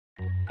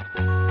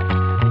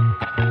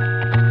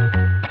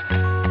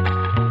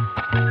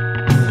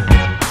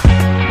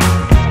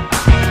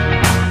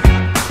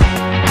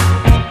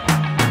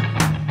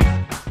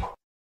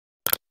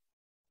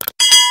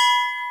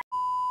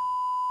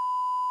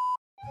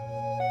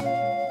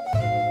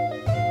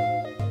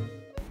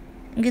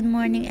Good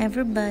morning,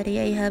 everybody.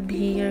 I have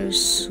here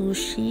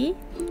sushi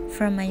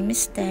from my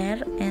mister,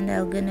 and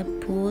I'm gonna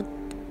put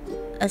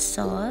a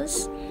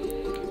sauce.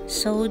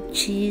 So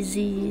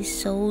cheesy,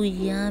 so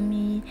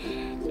yummy.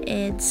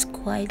 It's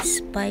quite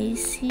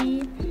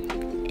spicy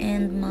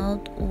and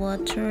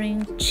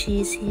mouth-watering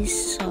cheesy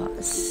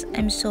sauce.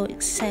 I'm so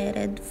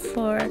excited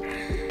for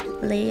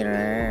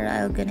later.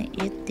 I'm gonna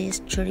eat this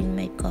during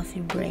my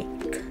coffee break.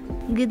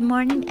 Good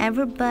morning,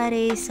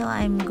 everybody. So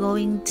I'm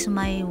going to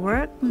my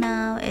work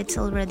now. It's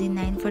already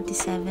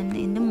 9:47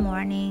 in the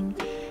morning,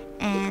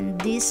 and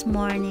this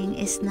morning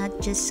is not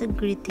just a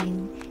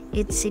greeting.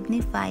 It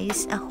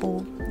signifies a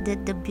hope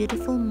that the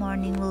beautiful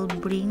morning will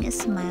bring a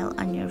smile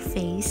on your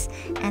face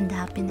and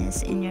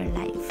happiness in your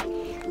life.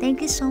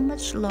 Thank you so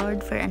much,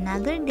 Lord, for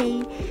another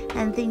day,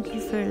 and thank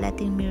you for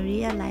letting me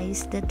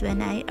realize that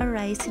when I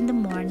arise in the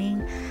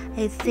morning,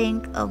 I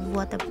think of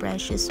what a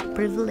precious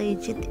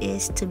privilege it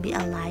is to be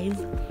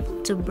alive,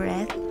 to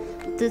breathe,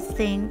 to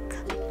think,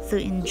 to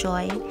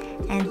enjoy,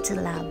 and to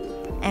love.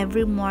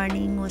 Every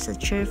morning was a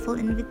cheerful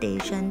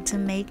invitation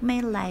to make my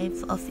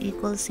life of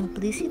equal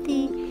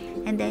simplicity,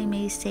 and I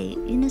may say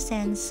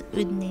innocence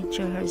with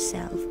nature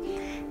herself.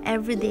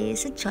 Every day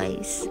is a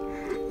choice.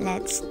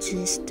 Let's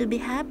choose to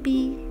be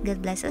happy.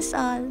 God bless us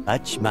all.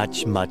 Much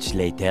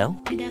later.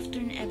 Good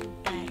afternoon,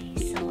 everybody.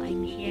 So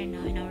I'm here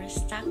now in our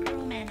stock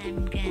room, and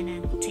I'm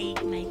gonna take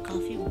my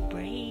coffee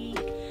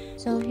break.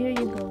 So here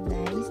you go,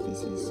 guys.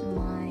 This is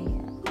my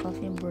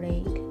coffee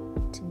break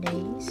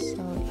today.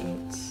 So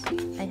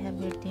I have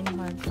your Tim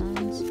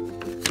Hortons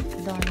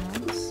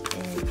donuts.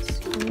 It's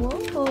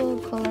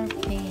whoa, color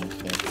pink.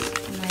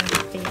 It's my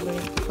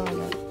favorite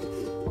color.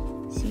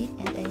 See,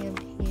 and I have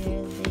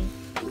here the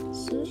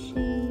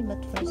sushi, but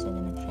first I'm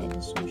gonna try the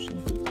sushi,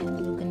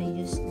 and we're gonna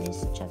use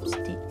this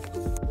chopstick.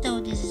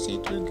 So this is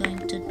it. We're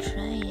going to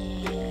try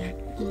it.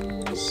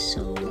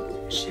 So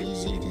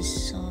cheesy, the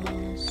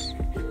sauce.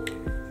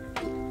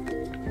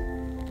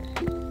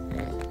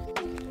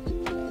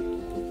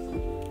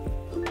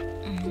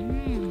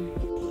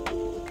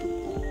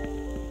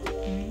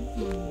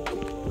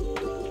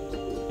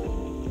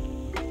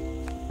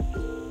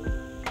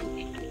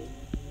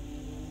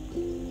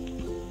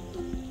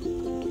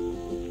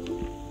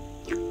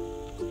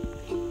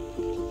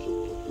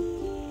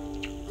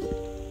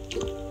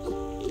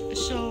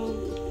 So,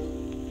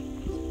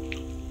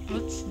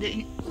 what's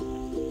the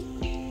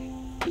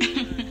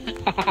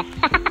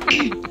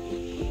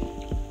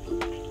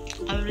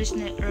always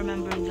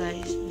remember,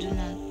 guys, do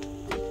not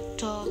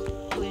talk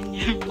when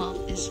your mouth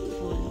is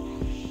full.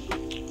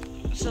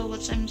 So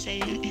what I'm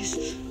saying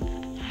is,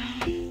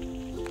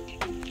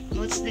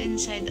 what's the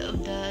inside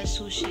of the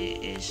sushi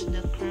is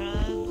the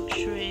crab,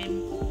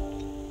 shrimp,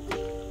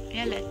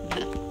 yeah, like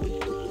that,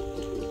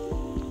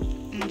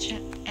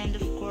 and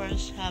of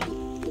course have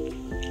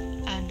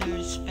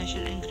other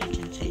special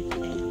ingredients, I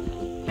think.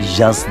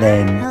 Just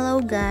then.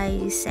 Hello,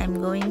 guys. I'm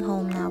going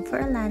home now for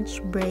a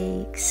lunch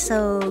break.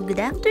 So, good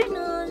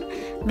afternoon.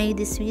 May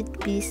the sweet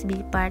peace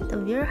be part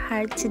of your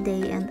heart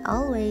today and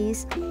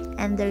always,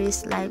 and there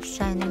is light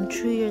shining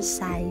through your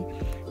side.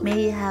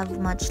 May you have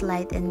much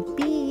light and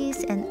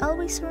peace, and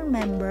always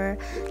remember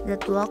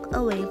that walk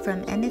away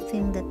from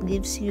anything that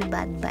gives you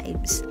bad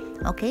vibes.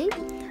 Okay?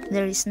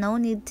 There is no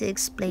need to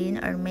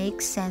explain or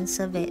make sense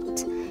of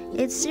it.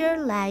 It's your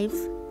life.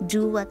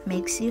 Do what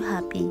makes you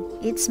happy.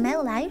 It's my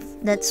life.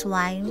 That's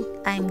why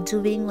I'm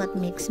doing what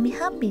makes me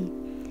happy.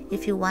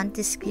 If you want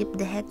to skip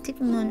the hectic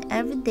noon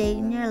every day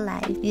in your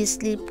life, you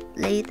sleep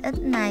late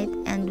at night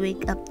and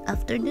wake up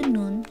after the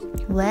noon,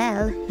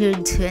 well, you're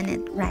doing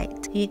it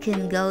right. You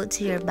can go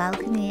to your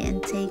balcony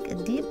and take a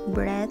deep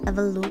breath, have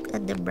a look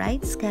at the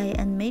bright sky,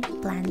 and make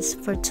plans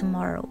for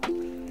tomorrow.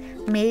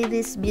 May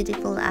this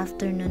beautiful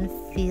afternoon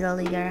fill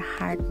your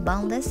heart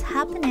boundless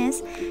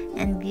happiness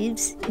and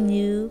gives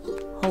new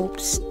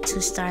hopes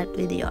to start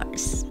with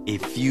yours. A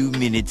few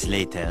minutes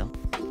later.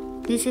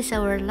 This is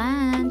our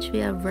lunch. We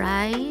have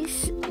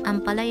rice,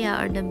 ampalaya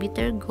or the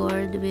bitter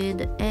gourd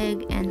with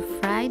egg and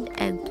fried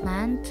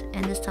eggplant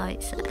and the soy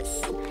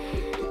sauce.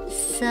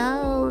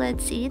 So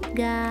let's eat,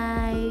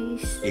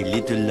 guys. A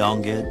little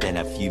longer than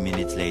a few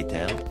minutes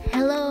later.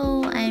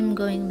 Hello, I'm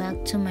going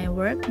back to my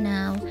work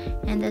now,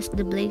 and as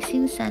the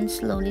blazing sun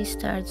slowly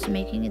starts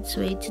making its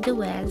way to the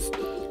west,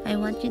 I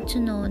want you to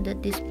know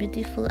that this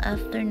beautiful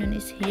afternoon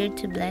is here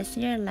to bless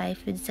your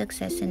life with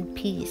success and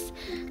peace.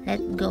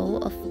 Let go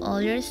of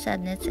all your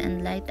sadness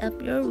and light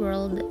up your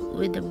world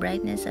with the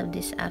brightness of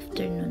this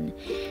afternoon.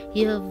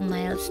 You have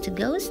miles to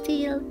go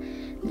still.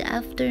 The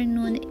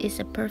afternoon is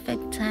a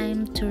perfect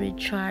time to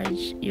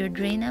recharge your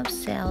drain of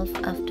self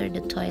after the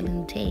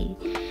toiling day.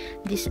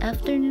 This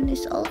afternoon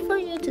is all for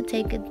you to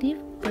take a deep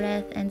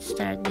breath and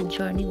start the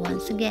journey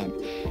once again.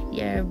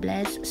 You're a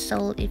blessed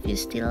soul if you're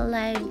still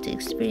alive to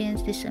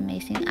experience this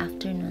amazing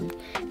afternoon.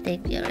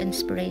 Take your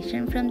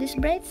inspiration from this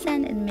bright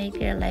sun and make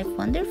your life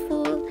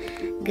wonderful.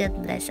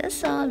 God bless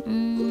us all.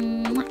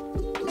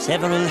 Mwah.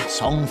 Several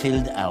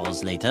song-filled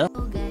hours later.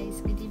 Hello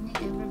guys, good evening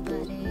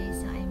everybody.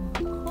 So I'm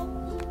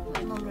home.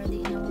 I'm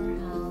already in our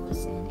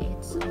house and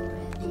it's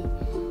already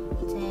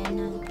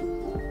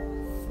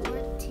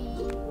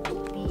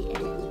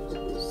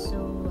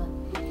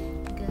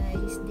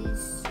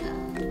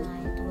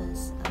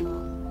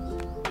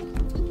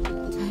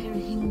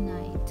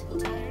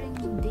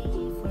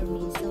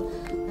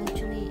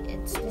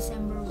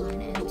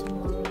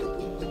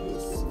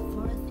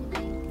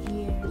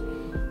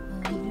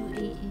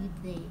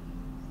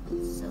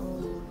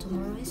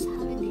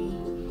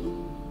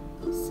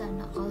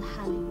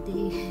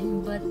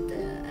but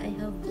I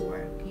have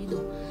work.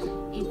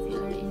 If you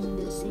are in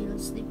the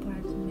sales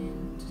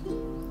department,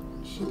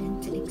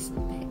 shouldn't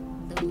expect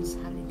those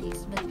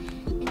holidays. But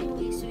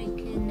anyways, we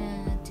can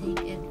take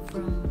it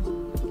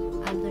from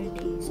other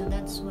days. So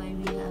that's why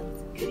we have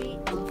 3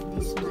 off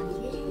this month.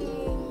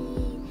 Yay!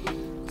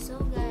 So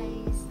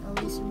guys,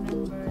 always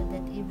remember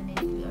that even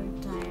if you are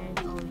tired,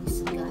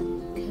 always God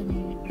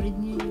can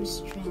renew your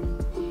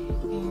strength,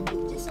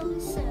 and just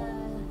always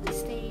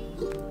stay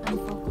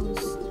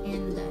unfocused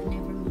and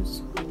never lose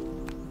hope,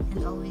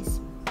 and always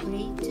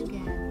pray to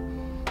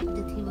God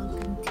that He will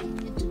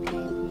continue to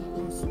guide you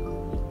as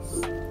always.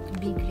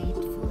 Be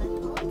grateful at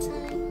all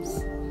times.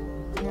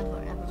 Never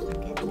ever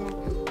forget that,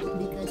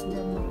 because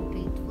the more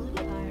grateful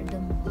you are, the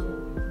more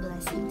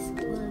blessings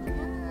will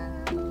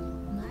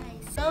come.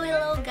 Nice. So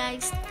hello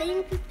guys,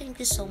 thank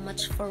you so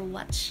much for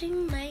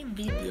watching my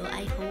video.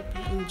 I hope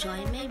you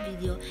enjoy my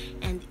video,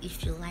 and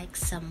if you like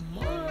some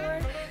more,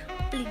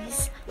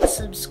 please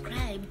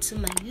subscribe to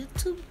my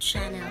YouTube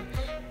channel,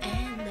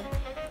 and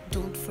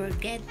don't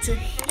forget to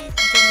hit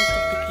the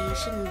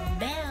notification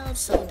bell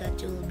so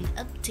that you will be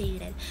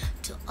updated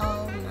to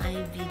all my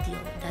video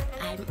that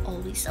I'm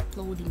always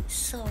uploading.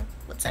 So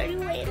what are you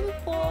waiting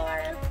for?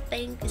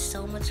 Thank you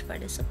so much for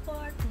the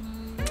support.